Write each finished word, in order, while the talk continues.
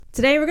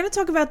Today, we're going to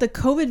talk about the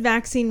COVID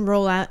vaccine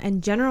rollout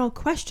and general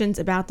questions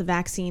about the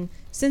vaccine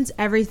since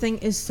everything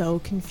is so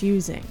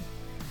confusing.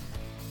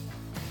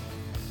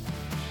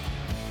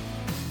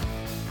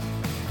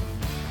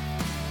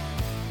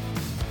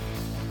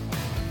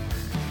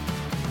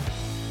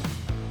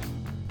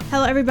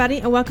 Hello, everybody,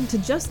 and welcome to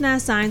Just Now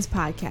Science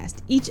Podcast.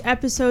 Each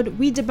episode,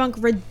 we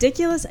debunk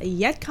ridiculous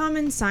yet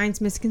common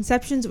science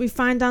misconceptions we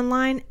find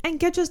online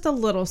and get just a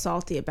little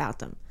salty about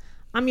them.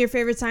 I'm your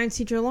favorite science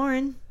teacher,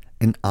 Lauren.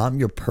 And I'm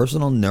your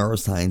personal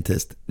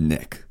neuroscientist,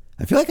 Nick.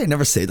 I feel like I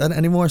never say that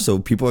anymore, so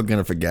people are going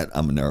to forget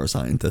I'm a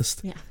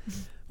neuroscientist. Yeah.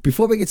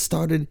 Before we get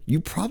started, you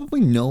probably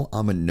know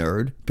I'm a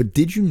nerd, but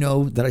did you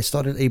know that I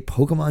started a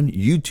Pokemon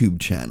YouTube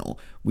channel?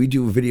 We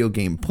do video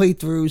game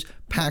playthroughs,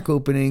 pack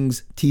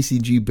openings,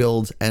 TCG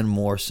builds, and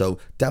more, so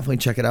definitely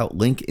check it out.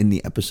 Link in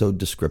the episode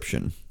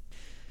description.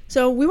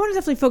 So we want to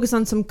definitely focus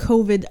on some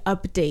COVID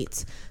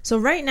updates. So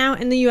right now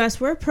in the US,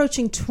 we're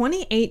approaching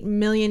 28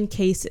 million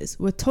cases,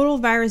 with total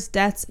virus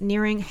deaths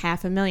nearing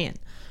 500,000.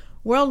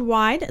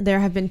 Worldwide, there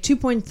have been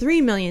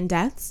 2.3 million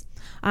deaths,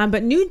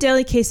 but new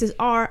daily cases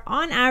are,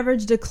 on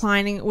average,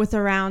 declining with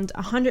around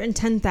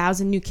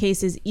 110,000 new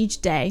cases each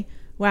day.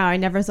 Wow, I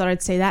never thought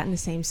I'd say that in the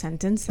same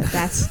sentence.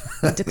 That's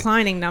a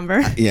declining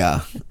number.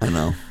 Yeah, I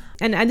know.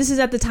 And this is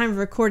at the time of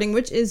recording,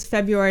 which is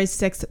February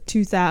 6th,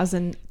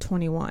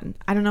 2021.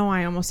 I don't know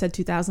why I almost said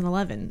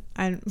 2011.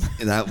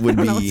 That would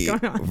be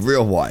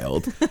real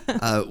wild.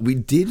 We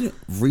did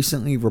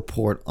recently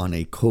report on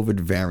a COVID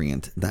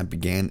variant that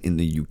began in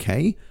the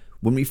UK.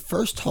 When we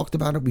first talked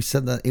about it, we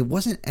said that it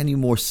wasn't any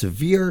more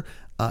severe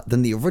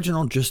than the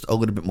original, just a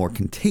little bit more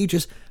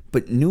contagious.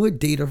 But newer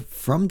data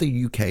from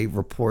the UK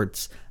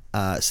reports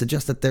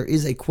suggest that there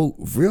is a, quote,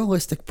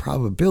 realistic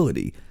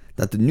probability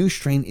that the new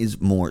strain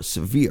is more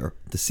severe.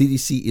 The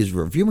CDC is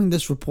reviewing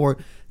this report.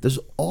 There's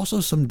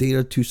also some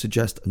data to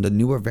suggest the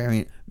newer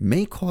variant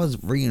may cause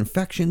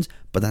reinfections,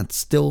 but that's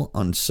still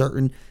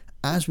uncertain.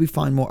 As we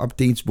find more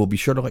updates, we'll be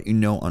sure to let you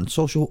know on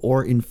social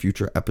or in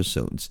future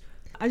episodes.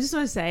 I just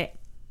want to say,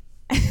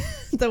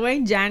 the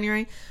way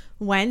January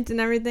went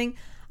and everything,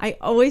 I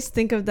always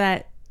think of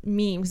that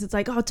meme, because it's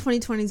like, oh,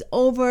 2020 is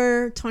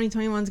over,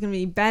 2021 is going to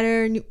be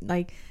better,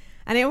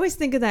 and I always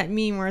think of that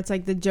meme where it's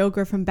like the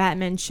Joker from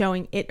Batman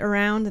showing it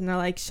around, and they're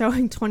like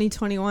showing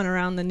 2021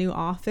 around the new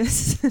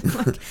office.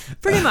 Like,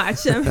 pretty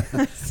much.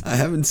 I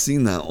haven't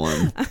seen that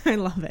one. I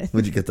love it.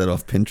 Would you get that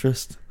off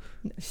Pinterest?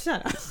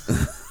 Shut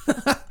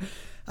up.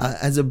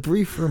 As a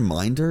brief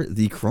reminder,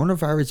 the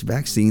coronavirus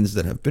vaccines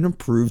that have been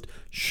approved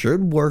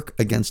should work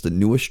against the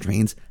newest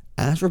strains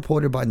as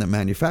reported by the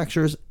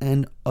manufacturers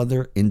and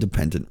other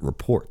independent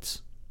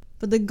reports.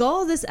 But the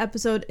goal of this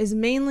episode is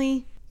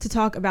mainly to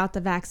talk about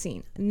the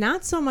vaccine,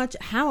 not so much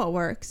how it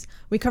works.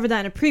 We covered that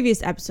in a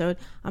previous episode,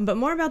 but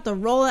more about the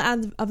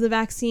rollout of the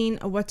vaccine,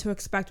 what to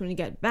expect when you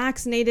get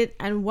vaccinated,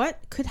 and what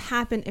could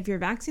happen if your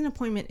vaccine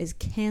appointment is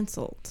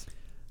canceled.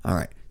 All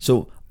right,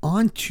 so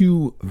on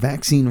to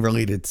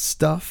vaccine-related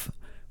stuff.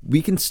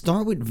 We can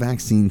start with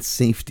vaccine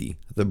safety.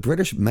 The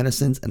British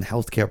Medicines and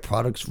Healthcare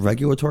Products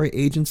Regulatory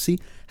Agency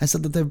has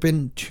said that there have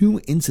been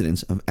 2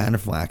 incidents of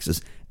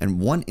anaphylaxis and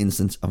 1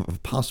 instance of a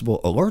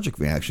possible allergic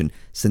reaction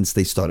since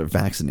they started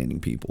vaccinating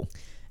people.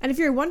 And if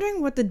you're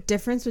wondering what the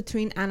difference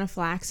between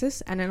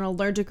anaphylaxis and an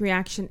allergic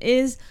reaction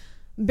is,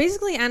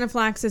 basically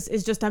anaphylaxis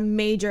is just a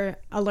major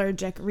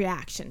allergic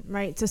reaction,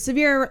 right? It's a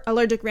severe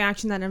allergic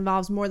reaction that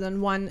involves more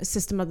than one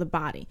system of the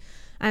body.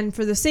 And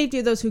for the safety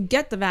of those who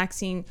get the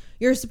vaccine,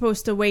 you're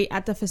supposed to wait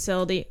at the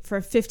facility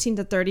for 15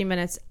 to 30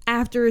 minutes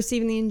after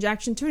receiving the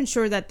injection to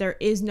ensure that there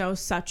is no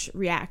such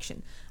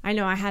reaction. I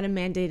know I had a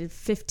mandated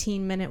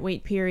 15-minute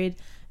wait period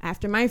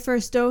after my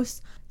first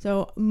dose.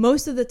 So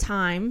most of the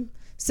time,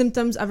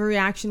 symptoms of a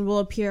reaction will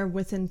appear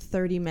within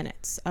 30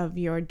 minutes of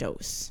your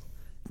dose.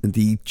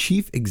 The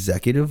chief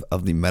executive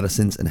of the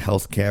Medicines and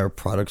Healthcare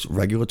Products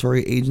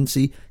Regulatory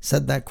Agency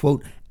said that,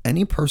 quote,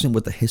 any person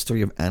with a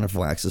history of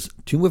anaphylaxis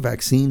to a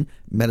vaccine,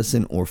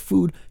 medicine, or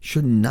food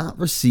should not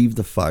receive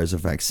the Pfizer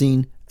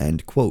vaccine,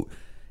 end quote.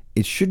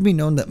 It should be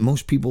known that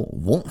most people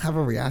won't have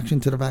a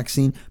reaction to the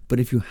vaccine, but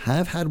if you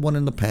have had one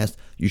in the past,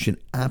 you should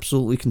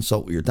absolutely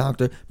consult with your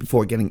doctor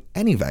before getting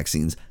any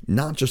vaccines,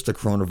 not just the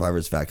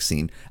coronavirus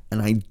vaccine.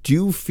 And I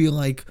do feel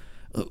like,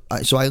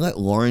 so I let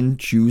Lauren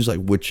choose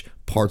like which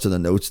parts of the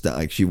notes that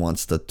like she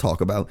wants to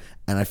talk about,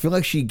 and I feel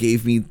like she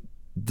gave me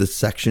the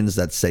sections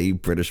that say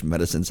British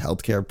Medicines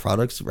Healthcare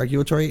Products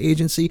Regulatory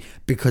Agency,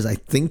 because I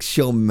think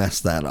she'll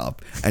mess that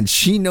up. And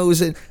she knows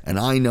it, and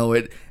I know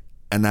it,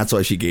 and that's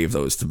why she gave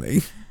those to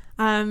me.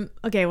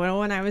 Okay, well,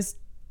 when I was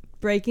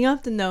breaking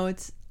up the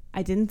notes,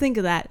 I didn't think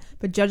of that.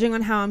 But judging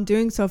on how I'm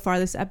doing so far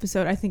this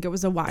episode, I think it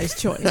was a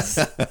wise choice.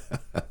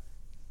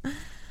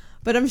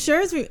 But I'm sure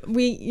as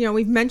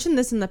we've mentioned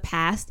this in the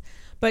past,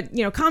 but,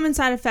 common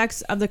side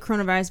effects of the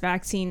coronavirus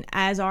vaccine,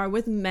 as are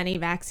with many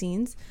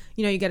vaccines,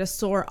 you get a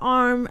sore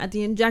arm at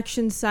the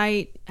injection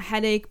site,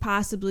 headache,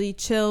 possibly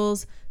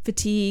chills,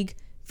 fatigue,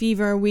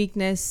 fever,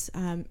 weakness,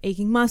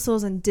 aching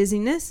muscles, and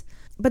dizziness.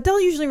 But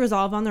they'll usually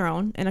resolve on their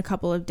own in a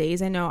couple of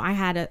days. I know I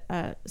had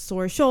a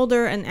sore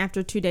shoulder, and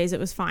after 2 days it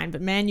was fine.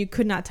 But man, you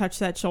could not touch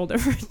that shoulder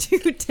for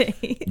 2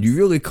 days. You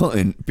really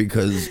couldn't,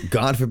 because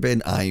God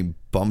forbid I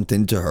bumped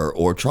into her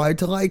or tried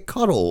to like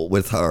cuddle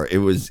with her. It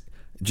was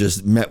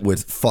just met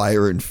with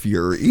fire and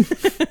fury.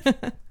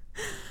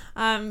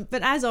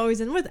 But as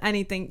always, and with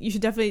anything, you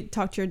should definitely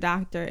talk to your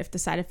doctor if the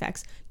side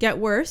effects get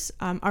worse,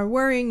 are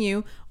worrying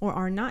you, or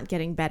are not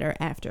getting better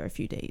after a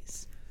few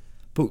days.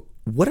 But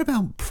what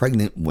about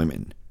pregnant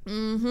women?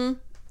 Mm-hmm.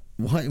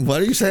 Why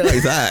do you say it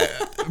like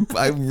that?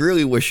 I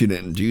really wish you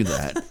didn't do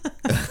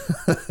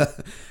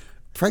that.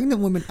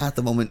 Pregnant women at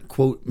the moment,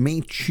 quote, may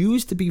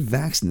choose to be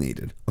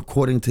vaccinated,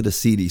 according to the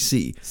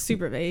CDC.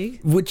 Super vague.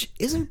 Which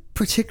isn't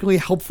particularly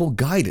helpful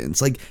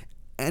guidance. Like,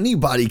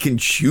 anybody can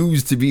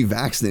choose to be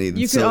vaccinated.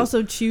 You could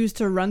also choose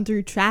to run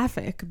through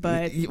traffic,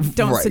 but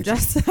don't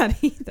suggest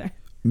that either.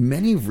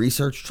 Many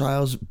research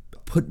trials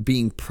put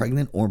being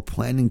pregnant or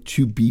planning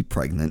to be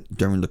pregnant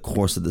during the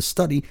course of the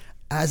study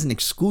as an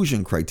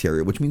exclusion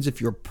criteria, which means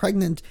if you're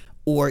pregnant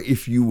or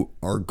if you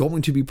are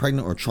going to be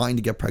pregnant or trying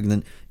to get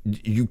pregnant,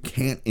 you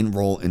can't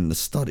enroll in the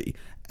study.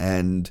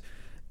 And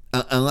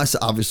unless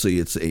obviously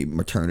it's a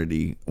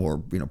maternity or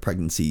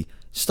pregnancy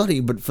study,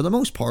 but for the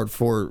most part,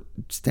 for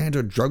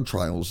standard drug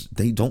trials,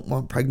 they don't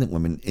want pregnant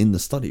women in the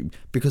study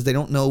because they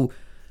don't know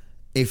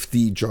if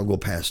the drug will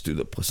pass through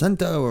the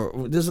placenta,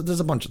 or there's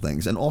a bunch of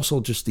things. And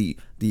also just the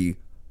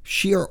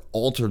sheer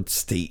altered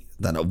state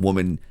that a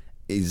woman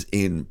is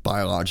in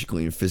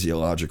biologically and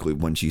physiologically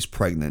when she's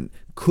pregnant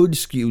could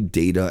skew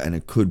data, and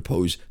it could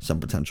pose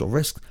some potential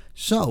risks.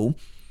 So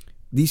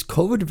these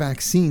COVID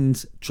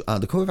vaccines,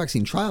 the COVID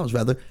vaccine trials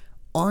rather,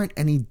 aren't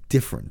any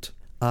different.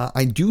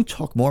 I do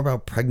talk more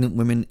about pregnant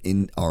women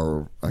in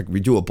our, we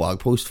do a blog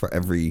post for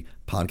every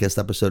podcast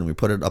episode and we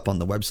put it up on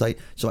the website.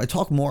 So I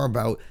talk more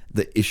about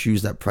the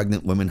issues that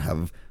pregnant women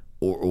have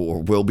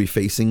or will be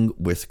facing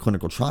with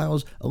clinical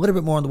trials a little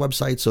bit more on the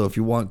website. So if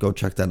you want, go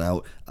check that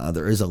out.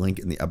 There is a link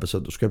in the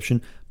episode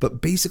description.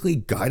 But basically,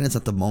 guidance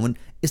at the moment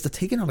is to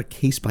take it on a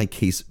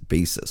case-by-case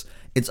basis.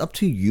 It's up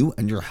to you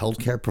and your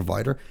healthcare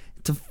provider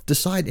to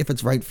decide if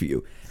it's right for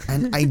you.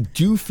 And I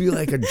do feel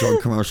like a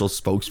drug commercial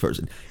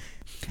spokesperson.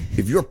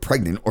 If you're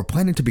pregnant or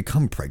planning to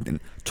become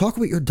pregnant, talk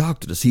with your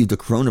doctor to see if the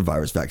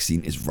coronavirus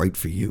vaccine is right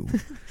for you.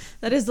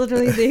 That is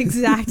literally the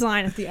exact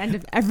line at the end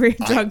of every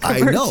drug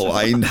commercial.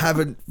 I know. I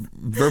haven't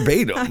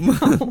verbatim. I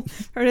know.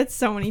 Heard it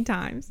so many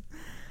times.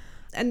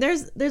 And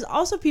there's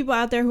also people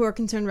out there who are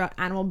concerned about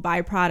animal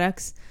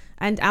byproducts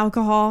and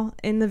alcohol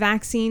in the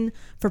vaccine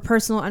for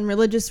personal and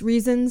religious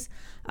reasons.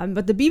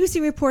 But the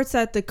BBC reports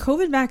that the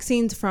COVID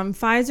vaccines from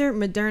Pfizer,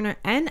 Moderna,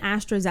 and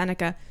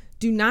AstraZeneca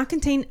do not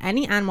contain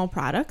any animal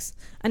products,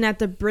 and that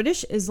the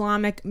British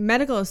Islamic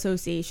Medical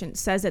Association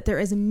says that there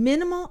is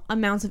minimal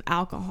amounts of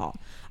alcohol,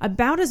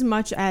 about as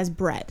much as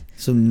bread.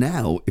 So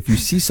now, if you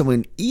see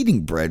someone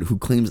eating bread who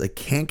claims they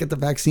can't get the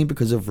vaccine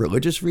because of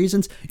religious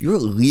reasons, you're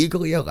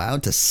legally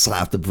allowed to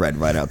slap the bread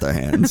right out their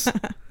hands.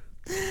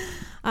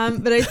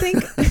 But I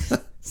think,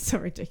 so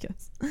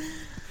ridiculous.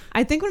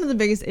 I think one of the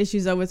biggest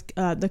issues, though, with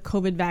the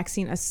COVID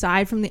vaccine,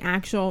 aside from the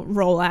actual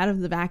rollout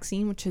of the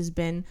vaccine, which has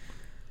been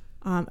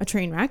a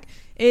train wreck,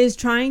 is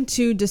trying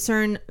to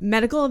discern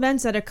medical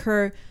events that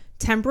occur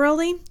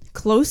temporally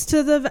close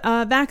to the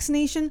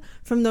vaccination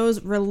from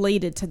those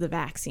related to the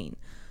vaccine.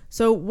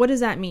 So what does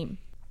that mean?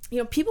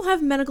 People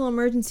have medical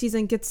emergencies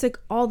and get sick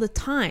all the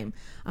time.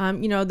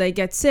 They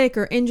get sick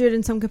or injured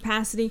in some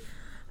capacity,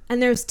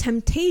 and there's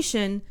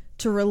temptation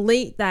to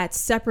relate that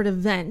separate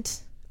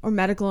event or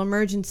medical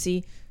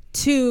emergency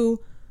to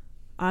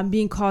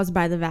being caused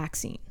by the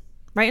vaccine,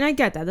 right? And I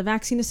get that. The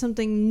vaccine is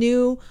something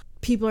new.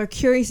 People are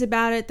curious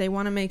about it. They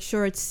want to make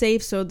sure it's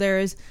safe. So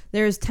there's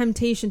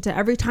temptation to,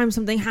 every time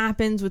something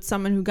happens with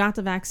someone who got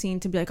the vaccine,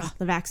 to be like, oh,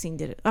 the vaccine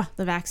did it. Oh,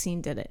 the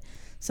vaccine did it.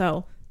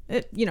 So,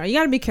 you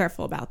got to be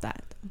careful about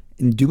that.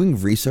 In doing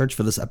research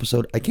for this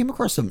episode, I came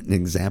across an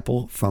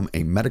example from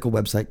a medical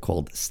website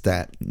called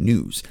Stat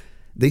News.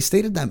 They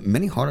stated that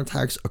many heart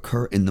attacks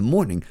occur in the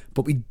morning,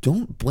 but we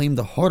don't blame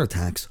the heart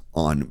attacks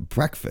on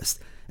breakfast.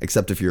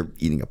 Except if you're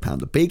eating a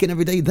pound of bacon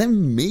every day,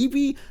 then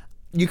maybe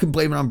you can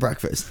blame it on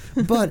breakfast.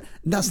 But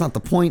that's not the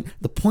point.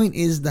 The point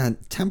is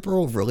that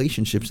temporal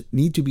relationships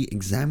need to be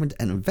examined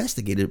and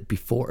investigated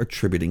before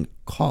attributing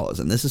cause.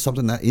 And this is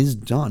something that is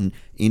done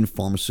in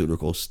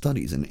pharmaceutical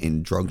studies and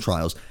in drug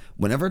trials.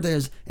 Whenever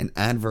there's an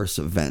adverse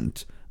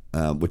event,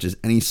 which is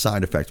any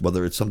side effect,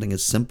 whether it's something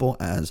as simple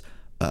as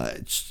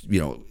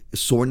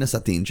soreness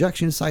at the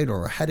injection site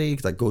or a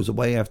headache that goes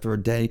away after a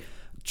day,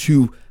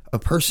 to a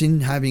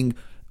person having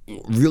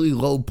really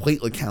low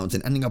platelet counts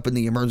and ending up in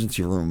the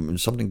emergency room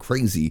and something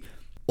crazy,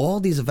 all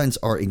these events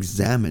are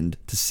examined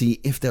to see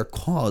if they're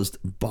caused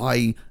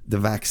by the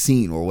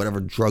vaccine or whatever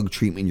drug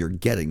treatment you're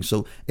getting.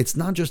 So it's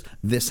not just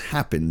this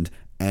happened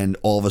and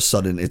all of a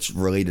sudden it's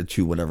related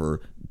to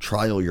whatever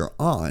trial you're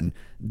on.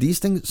 These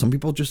things, some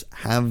people just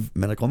have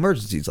medical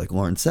emergencies, like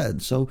Lauren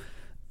said. So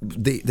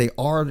they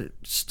are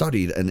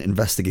studied and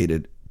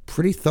investigated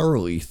pretty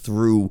thoroughly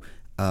through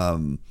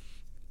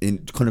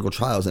in clinical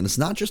trials. And it's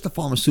not just the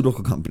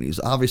pharmaceutical companies.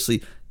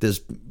 Obviously, there's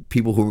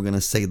people who are going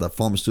to say that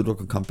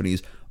pharmaceutical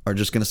companies are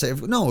just going to say,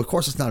 no, of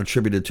course it's not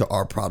attributed to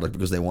our product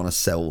because they want to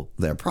sell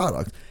their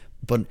product.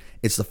 But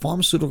it's the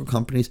pharmaceutical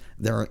companies.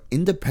 There are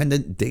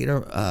independent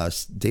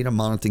data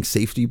monitoring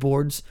safety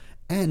boards,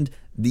 and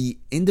the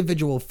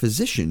individual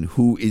physician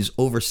who is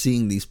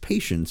overseeing these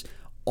patients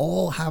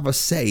all have a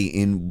say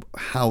in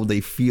how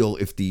they feel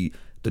if the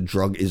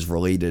drug is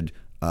related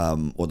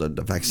or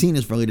the vaccine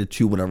is related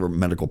to whatever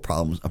medical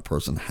problems a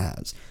person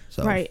has.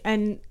 So. Right.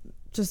 And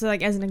just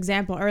like as an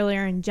example,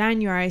 earlier in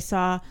January, I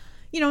saw,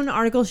 an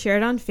article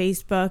shared on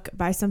Facebook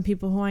by some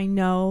people who I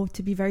know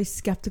to be very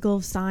skeptical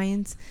of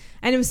science.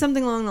 And it was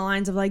something along the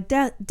lines of like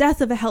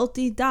death of a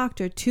healthy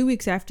doctor 2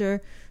 weeks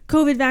after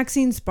COVID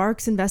vaccine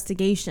sparks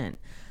investigation.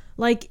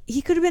 Like,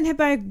 he could have been hit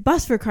by a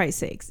bus, for Christ's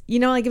sakes.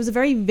 Like, it was a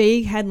very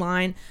vague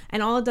headline,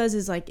 and all it does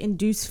is like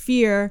induce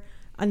fear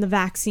on the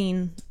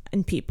vaccine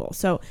in people.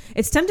 So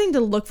it's tempting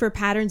to look for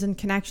patterns and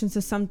connections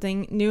to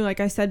something new, like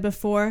I said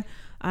before,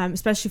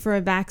 especially for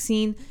a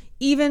vaccine,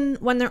 even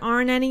when there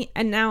aren't any.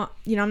 And now,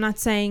 I'm not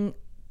saying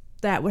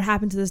that what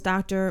happened to this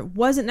doctor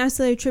wasn't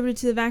necessarily attributed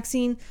to the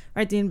vaccine,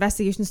 right? The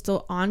investigation is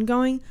still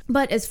ongoing.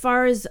 But as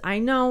far as I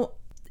know,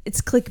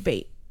 it's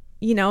clickbait.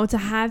 To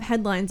have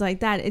headlines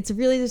like that, it's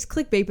really just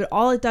clickbait, but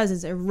all it does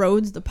is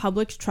erodes the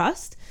public's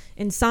trust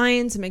in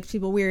science. It makes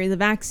people weary of the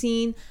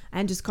vaccine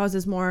and just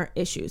causes more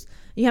issues.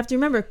 You have to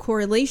remember,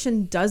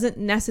 correlation doesn't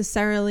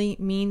necessarily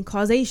mean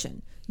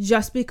causation.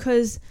 Just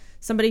because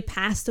somebody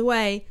passed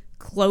away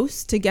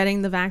close to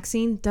getting the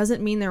vaccine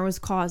doesn't mean there was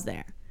cause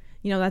there.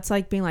 That's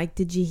like being like,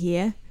 did you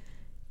hear?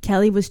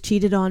 Kelly was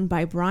cheated on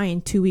by Brian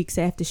 2 weeks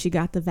after she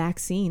got the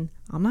vaccine.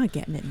 I'm not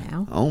getting it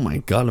now. Oh my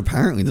God,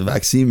 apparently the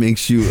vaccine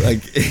makes you,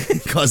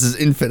 it causes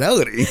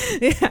infidelity.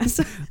 Yes.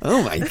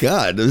 Oh my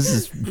God, this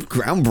is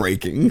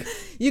groundbreaking.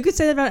 You could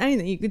say that about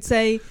anything. You could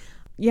say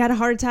you had a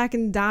heart attack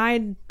and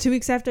died 2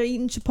 weeks after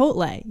eating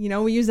Chipotle.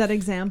 We use that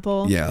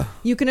example. Yeah.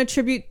 You can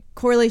attribute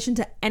correlation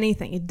to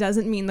anything. It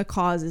doesn't mean the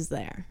cause is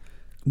there.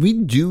 We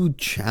do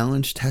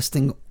challenge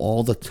testing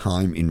all the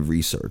time in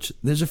research.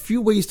 There's a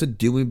few ways to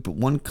do it, but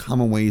one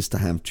common way is to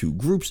have two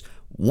groups,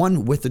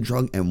 one with the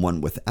drug and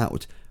one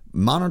without.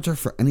 Monitor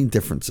for any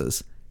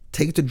differences.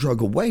 Take the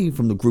drug away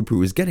from the group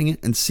who is getting it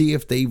and see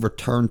if they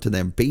return to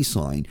their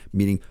baseline,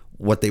 meaning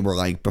what they were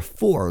like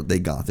before they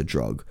got the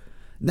drug.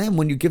 Then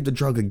when you give the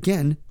drug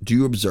again, do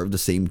you observe the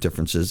same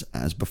differences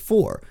as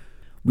before?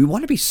 We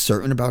want to be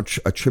certain about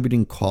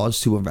attributing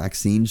cause to a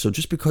vaccine. So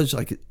just because,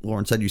 like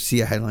Lauren said, you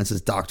see a headline that says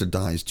doctor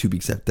dies 2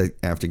 weeks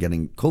after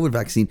getting COVID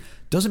vaccine,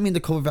 doesn't mean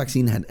the COVID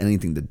vaccine had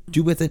anything to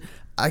do with it.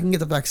 I can get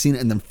the vaccine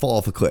and then fall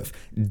off a cliff.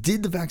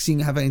 Did the vaccine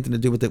have anything to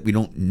do with it? We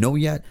don't know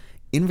yet.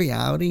 In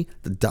reality,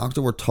 the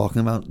doctor we're talking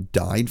about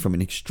died from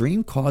an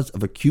extreme cause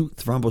of acute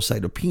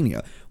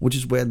thrombocytopenia, which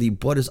is where the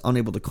blood is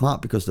unable to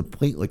clot because the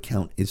platelet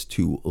count is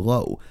too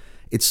low.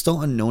 It's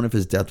still unknown if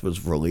his death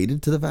was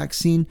related to the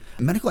vaccine.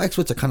 Medical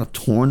experts are kind of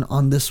torn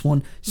on this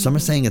one. Some are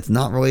saying it's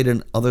not related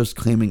and others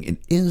claiming it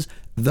is,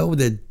 though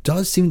there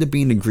does seem to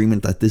be an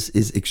agreement that this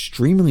is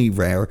extremely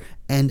rare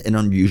and an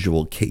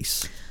unusual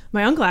case.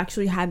 My uncle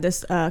actually had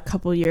this a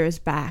couple years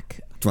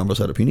back.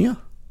 Thrombocytopenia?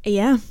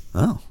 Yeah.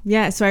 Oh.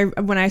 Yeah, so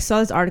when I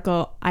saw this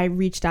article, I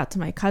reached out to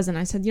my cousin.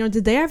 I said,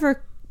 did they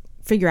ever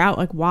figure out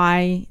like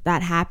why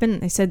that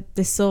happened? They said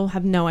they still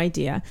have no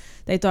idea.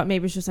 They thought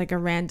maybe it's just like a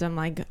random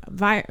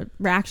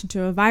reaction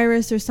to a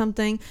virus or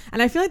something.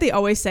 And I feel like they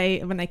always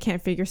say when they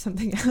can't figure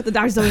something out, the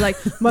doctor's always like,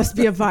 must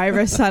be a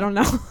virus. I don't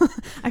know.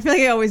 I feel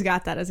like I always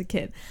got that as a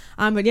kid.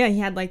 But yeah, he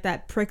had like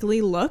that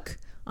prickly look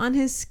on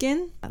his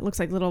skin. It looks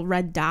like little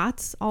red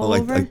dots all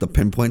over. Like the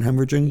pinpoint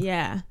hemorrhaging?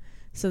 Yeah.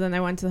 So then I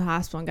went to the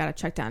hospital and got it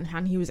checked out,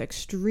 and he was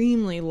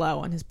extremely low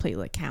on his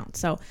platelet count.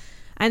 So,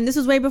 and this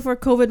was way before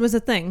COVID was a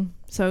thing.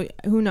 So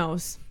who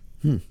knows?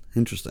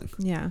 Interesting.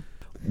 Yeah.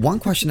 One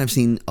question I've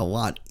seen a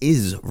lot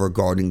is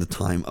regarding the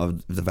time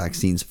of the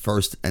vaccine's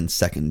first and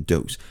second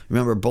dose.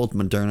 Remember, both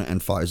Moderna and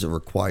Pfizer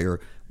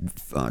require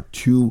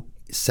 2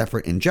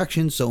 separate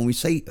injections. So when we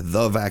say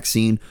the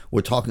vaccine,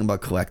 we're talking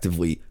about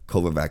collectively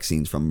COVID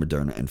vaccines from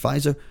Moderna and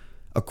Pfizer.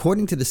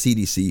 According to the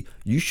CDC,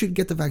 you should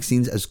get the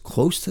vaccines as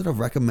close to the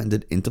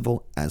recommended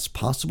interval as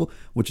possible,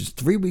 which is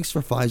 3 weeks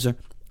for Pfizer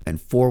and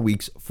 4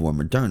 weeks for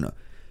Moderna.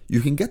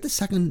 You can get the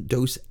second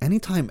dose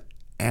anytime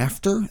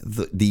after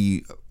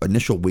the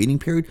initial waiting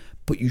period,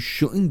 but you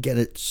shouldn't get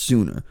it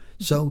sooner.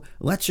 So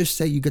let's just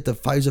say you get the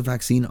Pfizer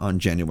vaccine on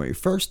January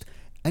 1st.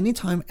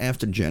 Anytime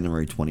after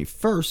January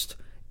 21st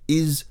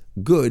is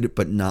good,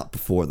 but not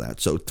before that.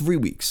 So 3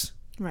 weeks.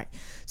 Right.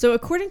 So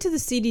according to the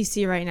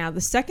CDC right now,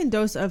 the second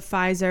dose of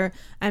Pfizer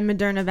and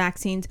Moderna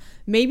vaccines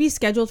may be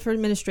scheduled for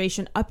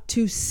administration up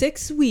to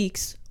 6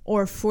 weeks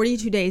or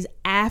 42 days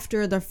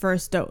after the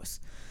first dose.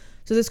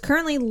 So there's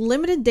currently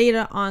limited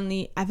data on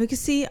the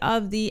efficacy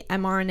of the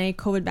mRNA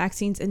COVID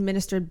vaccines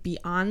administered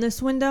beyond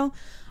this window.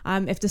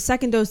 If the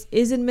second dose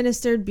is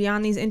administered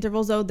beyond these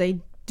intervals, though, they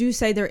do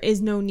say there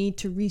is no need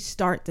to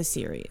restart the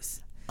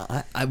series.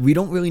 We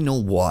don't really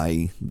know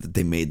why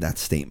they made that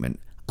statement.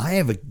 I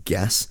have a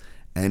guess,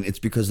 And it's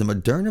because the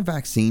Moderna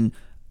vaccine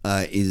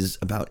is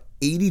about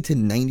 80 to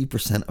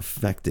 90%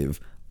 effective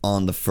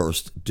on the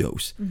first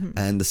dose.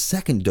 And the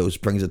second dose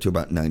brings it to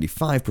about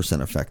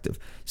 95% effective.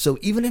 So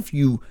even if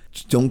you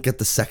don't get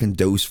the second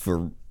dose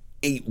for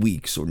 8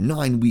 weeks or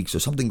 9 weeks or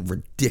something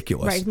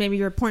ridiculous. Right, maybe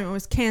your appointment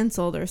was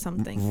canceled or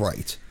something.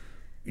 Right.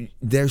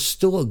 There's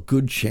still a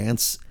good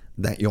chance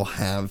that you'll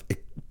have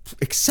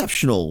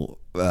exceptional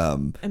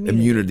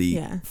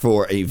immunity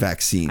for a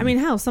vaccine. I mean,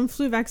 hell, some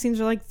flu vaccines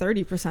are like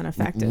 30%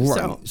 effective. Right.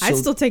 So I'd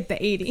still take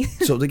the 80.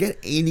 So to get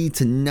 80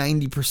 to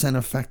 90%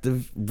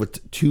 effective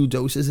with 2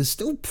 doses is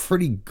still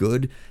pretty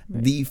good.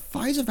 Right. The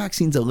Pfizer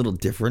vaccine's a little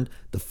different.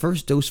 The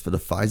first dose for the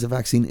Pfizer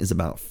vaccine is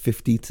about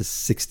 50 to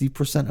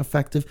 60%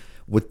 effective,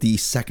 with the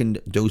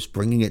second dose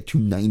bringing it to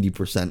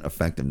 90%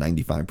 effective,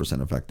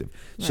 95% effective.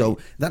 Right. So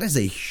that is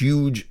a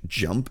huge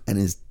jump and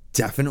is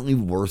definitely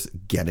worth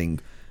getting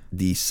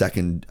the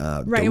second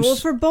right. dose. Well,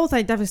 for both,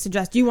 I definitely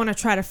suggest you want to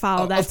try to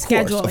follow that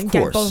schedule and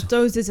get both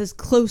doses as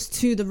close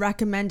to the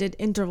recommended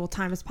interval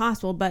time as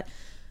possible. But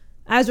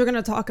as we're going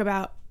to talk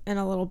about in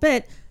a little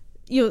bit,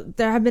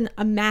 there have been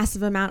a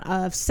massive amount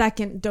of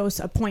second dose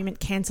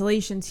appointment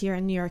cancellations here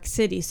in New York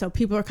City. So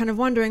people are kind of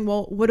wondering,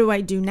 well, what do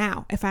I do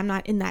now if I'm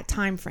not in that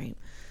time frame?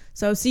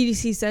 So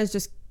CDC says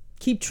just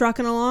keep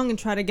trucking along and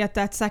try to get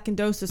that second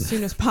dose as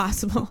soon as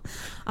possible.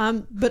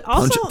 But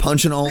also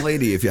punch an old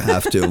lady if you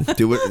have to.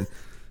 Do it.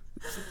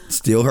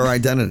 Steal her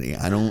identity.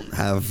 I don't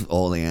have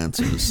all the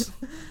answers.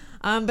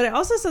 But I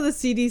also saw the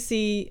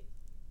CDC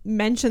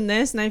mention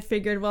this, and I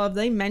figured, well, if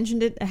they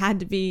mentioned it, it had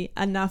to be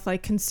enough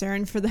like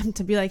concern for them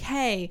to be like,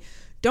 hey,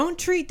 don't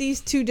treat these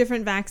 2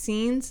 different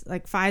vaccines,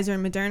 like Pfizer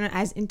and Moderna,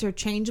 as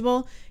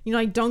interchangeable.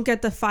 Like don't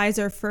get the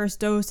Pfizer first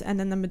dose and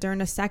then the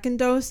Moderna second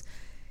dose.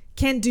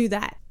 Can't do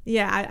that.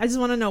 Yeah, I just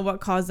want to know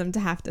what caused them to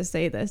have to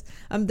say this.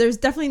 There's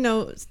definitely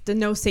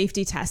no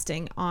safety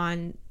testing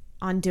on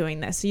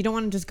doing this. So you don't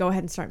want to just go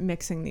ahead and start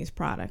mixing these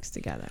products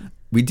together.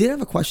 We did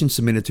have a question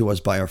submitted to us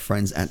by our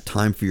friends at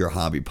Time for Your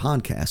Hobby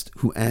podcast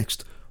who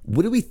asked,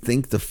 what do we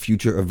think the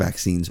future of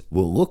vaccines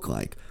will look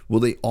like? Will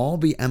they all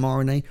be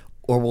mRNA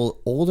or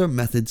will older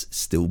methods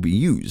still be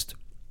used?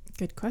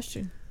 Good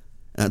question.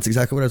 That's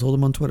exactly what I told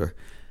him on Twitter.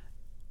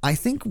 I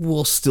think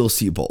we'll still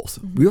see both.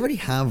 We already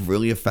have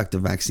really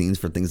effective vaccines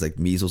for things like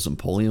measles and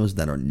polio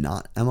that are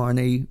not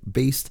mRNA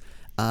based.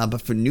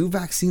 But for new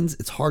vaccines,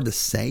 it's hard to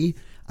say.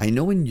 I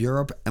know in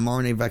Europe,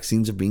 mRNA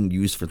vaccines are being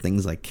used for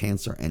things like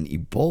cancer and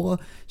Ebola.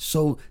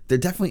 So there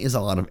definitely is a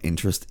lot of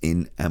interest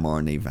in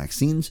mRNA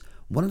vaccines.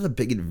 One of the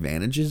big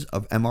advantages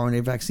of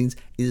mRNA vaccines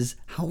is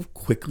how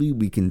quickly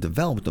we can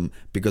develop them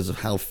because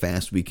of how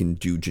fast we can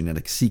do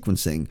genetic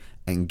sequencing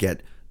and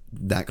get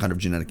that kind of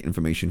genetic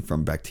information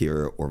from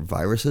bacteria or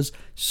viruses.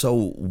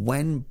 So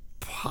when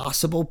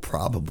possible,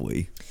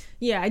 probably.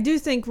 Yeah, I do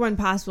think when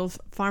possible,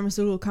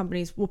 pharmaceutical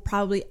companies will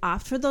probably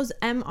opt for those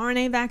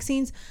mRNA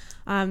vaccines.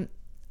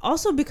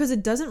 Also because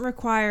it doesn't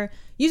require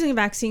using a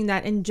vaccine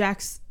that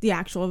injects the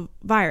actual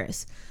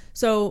virus.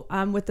 So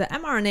with the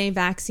mRNA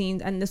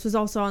vaccines, and this was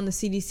also on the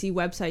CDC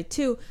website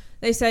too,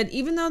 they said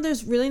even though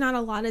there's really not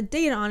a lot of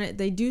data on it,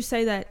 they do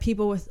say that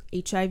people with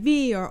HIV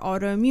or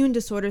autoimmune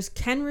disorders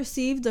can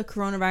receive the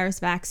coronavirus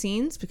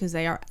vaccines because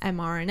they are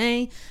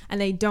mRNA and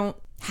they don't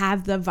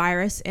have the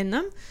virus in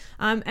them,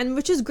 and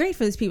which is great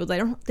for these people.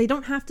 They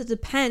don't have to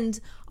depend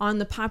on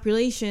the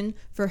population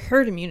for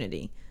herd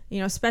immunity.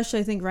 Especially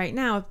I think right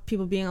now,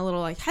 people being a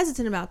little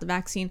hesitant about the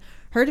vaccine,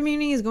 herd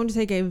immunity is going to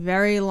take a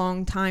very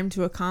long time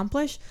to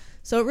accomplish.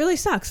 So it really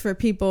sucks for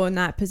people in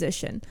that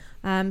position.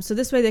 So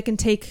this way they can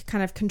take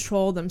kind of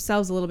control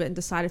themselves a little bit and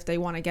decide if they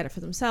want to get it for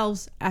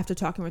themselves after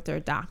talking with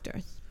their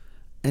doctors.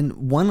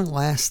 And one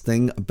last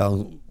thing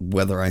about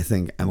whether I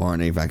think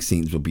mRNA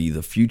vaccines will be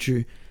the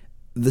future,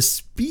 the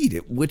speed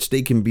at which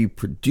they can be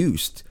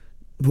produced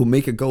will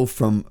make it go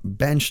from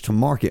bench to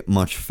market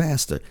much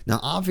faster. Now,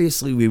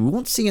 obviously, we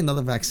won't see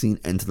another vaccine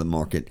enter the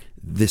market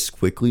this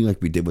quickly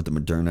like we did with the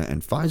Moderna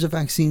and Pfizer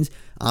vaccines.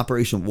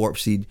 Operation Warp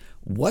Speed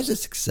was a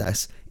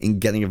success in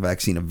getting a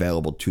vaccine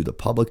available to the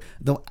public,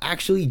 though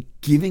actually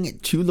giving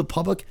it to the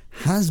public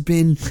has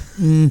been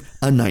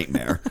a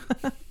nightmare.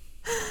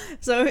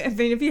 So, if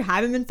you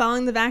haven't been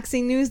following the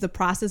vaccine news, the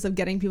process of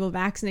getting people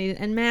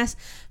vaccinated en masse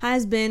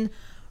has been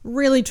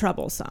really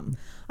troublesome.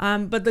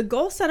 But the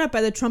goal set up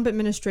by the Trump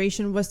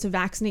administration was to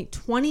vaccinate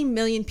 20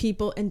 million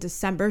people in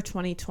December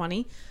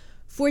 2020.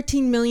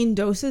 14 million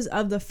doses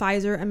of the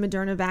Pfizer and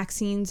Moderna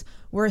vaccines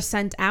were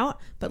sent out,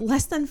 but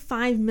less than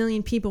 5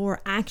 million people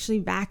were actually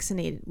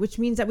vaccinated, which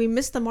means that we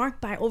missed the mark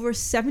by over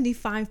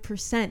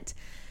 75%.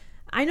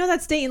 I know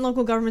that state and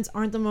local governments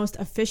aren't the most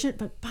efficient,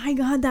 but by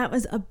God, that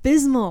was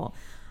abysmal.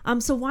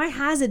 So why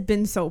has it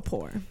been so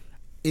poor?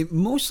 It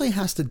mostly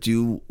has to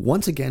do,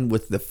 once again,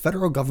 with the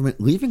federal government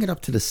leaving it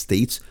up to the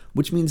states,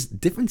 which means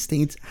different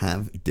states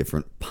have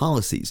different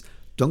policies.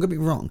 Don't get me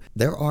wrong,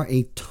 there are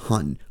a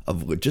ton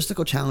of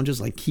logistical challenges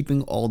like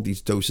keeping all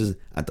these doses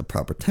at the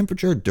proper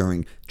temperature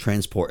during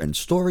transport and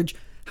storage.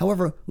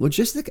 However,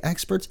 logistic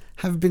experts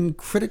have been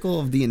critical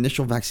of the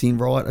initial vaccine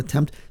rollout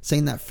attempt,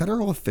 saying that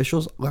federal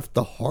officials left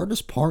the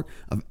hardest part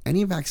of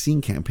any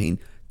vaccine campaign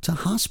to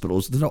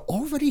hospitals that are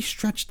already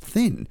stretched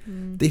thin.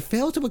 They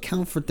fail to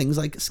account for things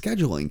like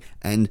scheduling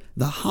and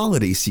the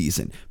holiday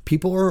season.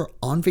 People are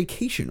on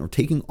vacation or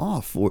taking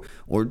off or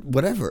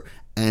whatever,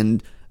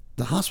 and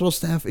the hospital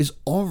staff is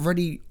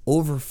already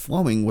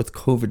overflowing with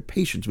COVID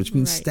patients, which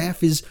means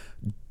staff is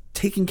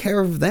taking care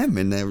of them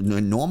and their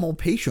normal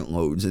patient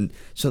loads. And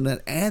so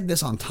that add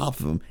this on top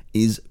of them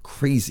is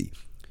crazy.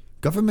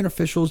 Government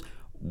officials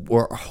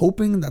were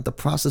hoping that the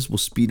process will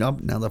speed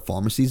up now that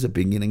pharmacies are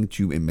beginning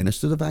to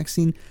administer the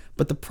vaccine,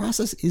 but the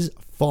process is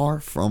far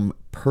from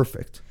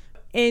perfect.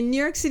 In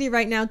New York City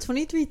right now,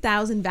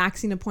 23,000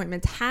 vaccine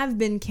appointments have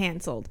been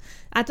canceled.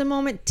 At the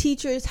moment,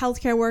 teachers,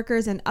 healthcare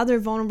workers, and other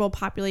vulnerable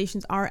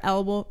populations are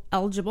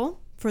eligible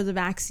for the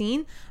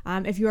vaccine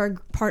if you are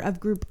part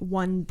of Group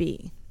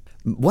 1B.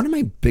 One of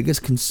my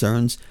biggest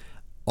concerns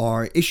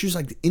are issues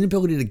like the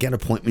inability to get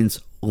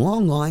appointments,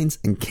 long lines,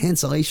 and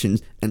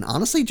cancellations, and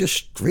honestly just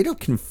straight up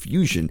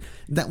confusion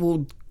that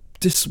will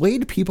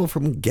dissuade people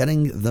from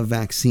getting the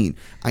vaccine.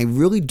 I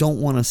really don't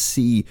want to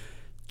see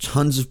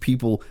tons of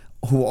people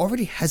who are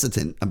already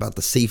hesitant about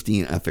the safety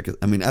and efficacy.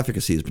 I mean,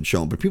 efficacy has been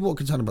shown, but people are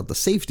concerned about the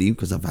safety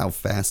because of how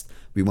fast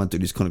we went through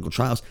these clinical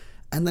trials.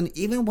 And then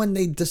even when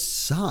they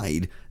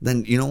decide,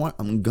 then you know what,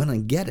 I'm going to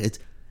get it,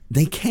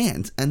 they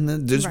can't. And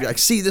then there's like,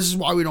 see, this is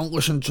why we don't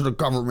listen to the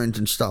government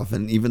and stuff.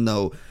 And even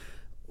though,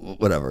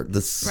 whatever,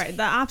 this... Right,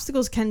 the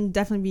obstacles can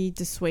definitely be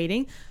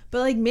dissuading. But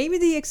like maybe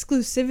the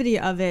exclusivity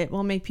of it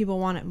will make people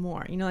want it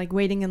more. You know, like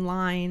waiting in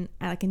line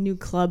at like a new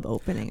club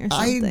opening or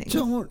something. I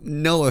don't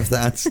know if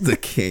that's the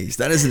case.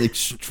 That is an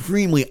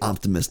extremely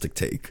optimistic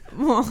take.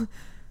 Well,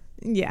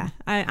 yeah,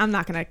 I'm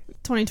not going to...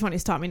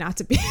 2020's taught me not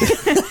to be...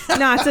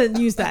 not to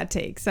use that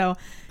take. So,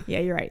 yeah,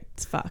 you're right.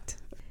 It's fucked.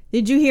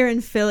 Did you hear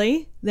in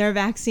Philly, their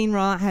vaccine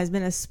rollout has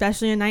been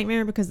especially a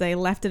nightmare because they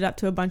left it up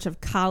to a bunch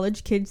of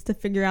college kids to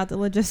figure out the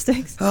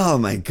logistics? Oh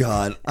my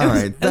God. All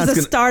right. It was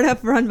a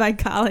startup run by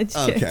college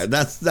kids. Okay,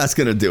 that's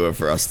going to do it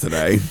for us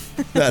today.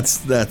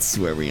 That's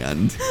where we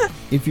end.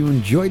 If you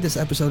enjoyed this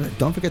episode,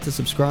 don't forget to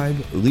subscribe,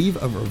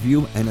 leave a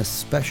review, and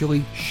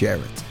especially share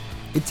it.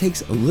 It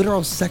takes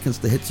literal seconds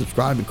to hit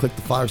subscribe and click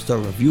the 5-star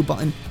review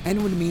button, and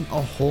it would mean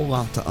a whole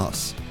lot to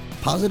us.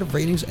 Positive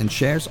ratings and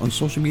shares on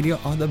social media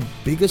are the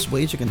biggest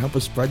ways you can help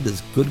us spread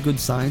this good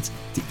science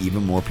to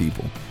even more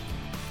people.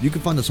 You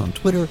can find us on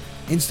Twitter,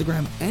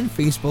 Instagram, and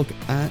Facebook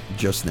at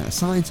Just Naz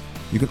Science.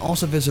 You can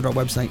also visit our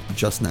website,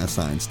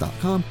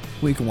 justnazscience.com,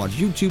 where you can watch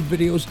YouTube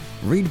videos,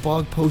 read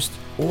blog posts,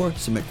 or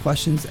submit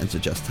questions and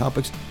suggest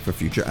topics for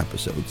future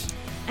episodes.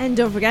 And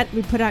don't forget,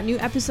 we put out new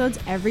episodes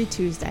every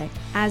Tuesday.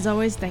 As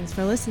always, thanks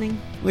for listening.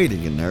 Later,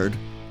 you nerd.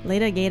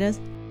 Later, Gators.